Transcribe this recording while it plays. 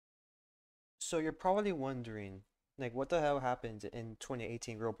So you're probably wondering, like, what the hell happened in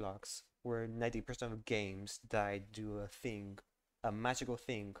 2018 Roblox, where 90% of games died due to a thing, a magical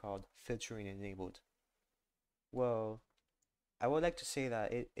thing called filtering enabled? Well, I would like to say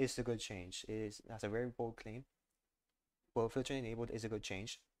that it is a good change. That's a very bold claim. Well, filtering enabled is a good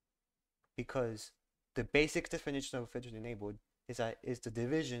change because the basic definition of filtering enabled is the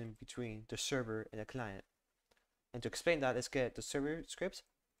division between the server and the client. And to explain that, let's get the server script,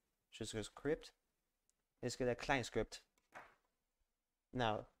 just a script. Let's get a client script.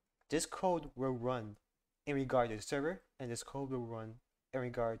 Now, this code will run in regard to the server, and this code will run in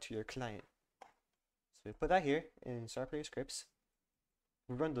regard to your client. So we put that here in start player scripts.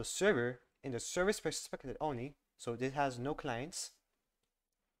 We run the server in the service perspective only, so this has no clients.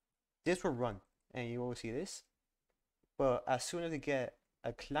 This will run, and you will see this. But as soon as we get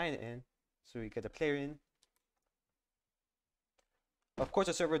a client in, so we get a player in, of course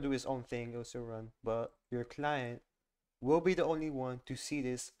the server will do its own thing, it will still run, but your client will be the only one to see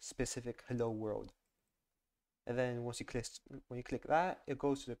this specific hello world. And then when you click that, it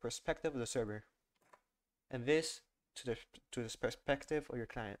goes to the perspective of the server, and this to the perspective of your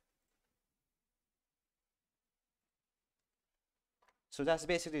client. So that's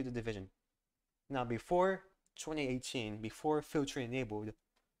basically the division. Now, before 2018, before filtering enabled,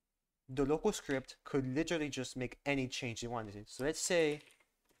 the local script could literally just make any change they wanted to. So let's say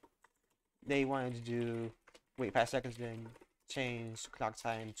they wanted to do wait 5 seconds, then change clock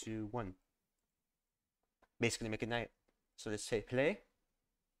time to 1. Basically make it night. So let's say play.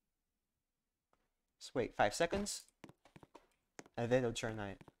 So wait 5 seconds, and then it'll turn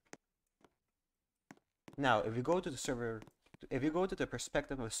night. Now, if you go to the server, if you go to the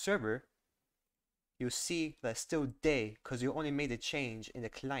perspective of the server, you'll see that it's still day because you only made a change in the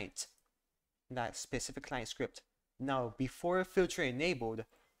client, that specific client script. Now, before filter enabled,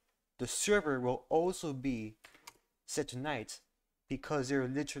 the server will also be set to night because there are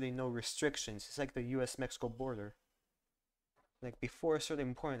literally no restrictions. It's like the US-Mexico border. Like before a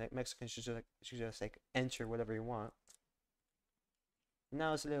certain point, like Mexicans should just like enter whatever you want.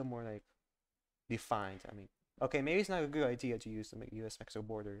 Now it's a little more like defined. I mean, okay, maybe it's not a good idea to use the US-Mexico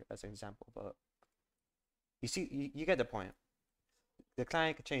border as an example, but you see, you get the point. The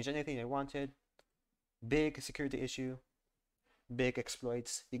client can change anything they wanted. Big security issue, big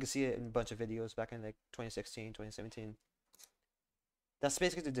exploits. You can see it in a bunch of videos back in like 2016, 2017. That's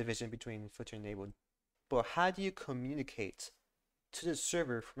basically the division between filter enabled. But how do you communicate to the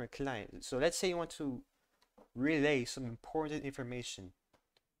server from a client? So let's say you want to relay some important information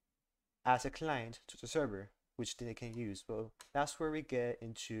as a client to the server, which they can use. Well, that's where we get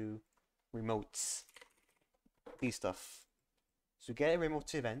into remotes, these stuff. So you get a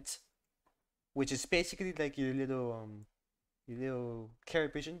remote event, which is basically like your little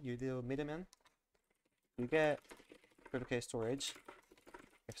carrot vision, your little middleman. You get replicate storage,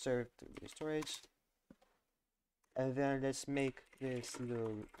 serve storage, and then let's make this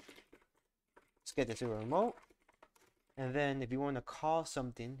little. Let's get this little remote, and then if you want to call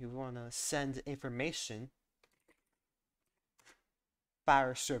something, you want to send information,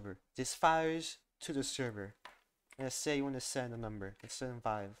 fire server. This fires to the server. Let's say you want to send a number. Let's send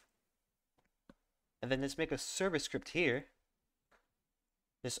 5. And then let's make a server script here.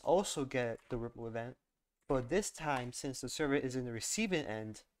 Let's also get the ripple event. But this time, since the server is in the receiving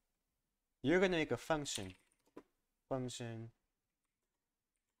end, you're going to make a function. Function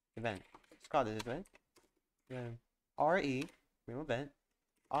event. Let's call this event. Then RE, ripple event,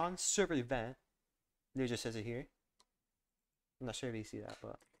 on server event. It just says it here. I'm not sure if you see that,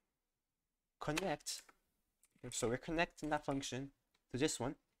 but connect. So we're connecting that function to this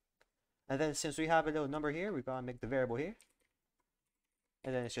one. And then since we have a little number here, we're gonna make the variable here.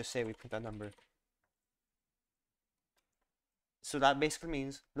 And then let's just say we print that number. So that basically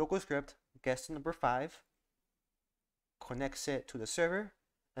means local script gets the number 5, connects it to the server,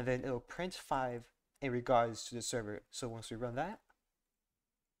 and then it'll print 5 in regards to the server. So once we run that,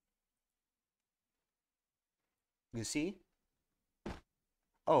 you see.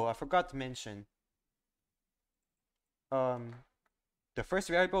 Oh, I forgot to mention. The first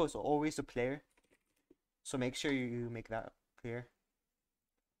variable is always the player, so make sure you make that clear.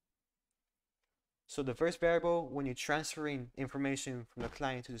 So the first variable when you're transferring information from the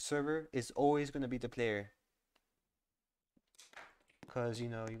client to the server is always going to be the player, because you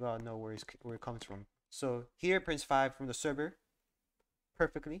gotta know where it comes from. So here it prints 5 from the server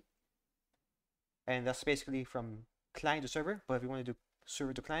perfectly, and that's basically from client to server. But if you want to do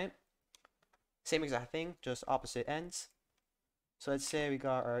server to client, same exact thing, just opposite ends. So let's say we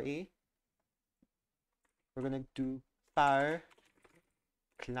got our E. We're gonna do fire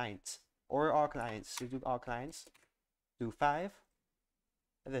client or all clients. So do all clients, do 5,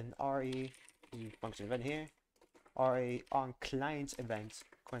 and then RE, do function event here, RE on client event,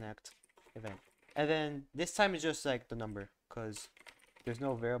 connect event. And then this time is just like the number, because there's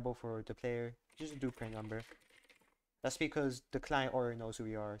no variable for the player, just do print number. That's because the client already knows who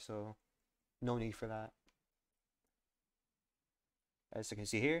we are, so no need for that. As you can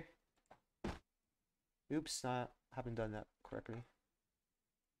see here, oops, haven't done that correctly.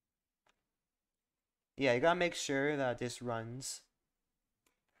 Yeah, you gotta make sure that this runs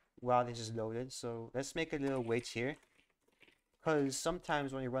while this is loaded. So let's make a little wait here, because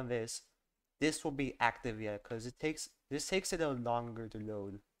sometimes when you run this will be active yet, because this takes a little longer to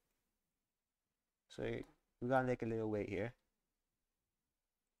load. So we gotta make a little wait here.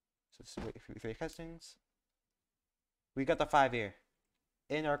 So let's wait for 3 seconds. We got the 5 here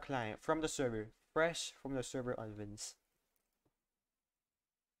in our client from the server, fresh from the server on Vince.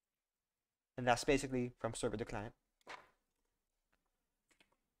 And that's basically from server to client.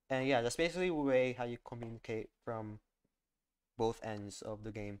 And yeah, that's basically the way how you communicate from both ends of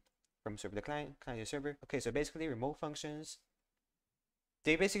the game, from server to client, client to server. Okay, so basically remote functions,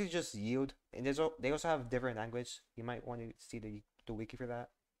 they basically just yield, and they also have different language. You might want to see the wiki for that.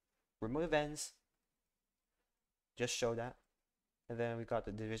 Remote events just show that. And then we got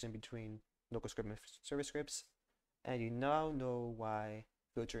the division between local script and server scripts. And you now know why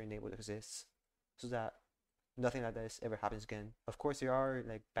FilteringEnabled exists, so that nothing like this ever happens again. Of course, there are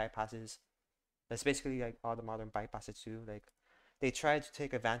like bypasses. That's basically like all the modern bypasses too. Like they try to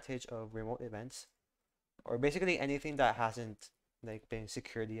take advantage of remote events, or basically anything that hasn't like been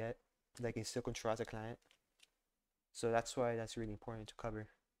secured yet. They can still control as a client. So that's why that's really important to cover.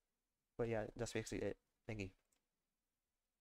 But yeah, that's basically it. Thank you.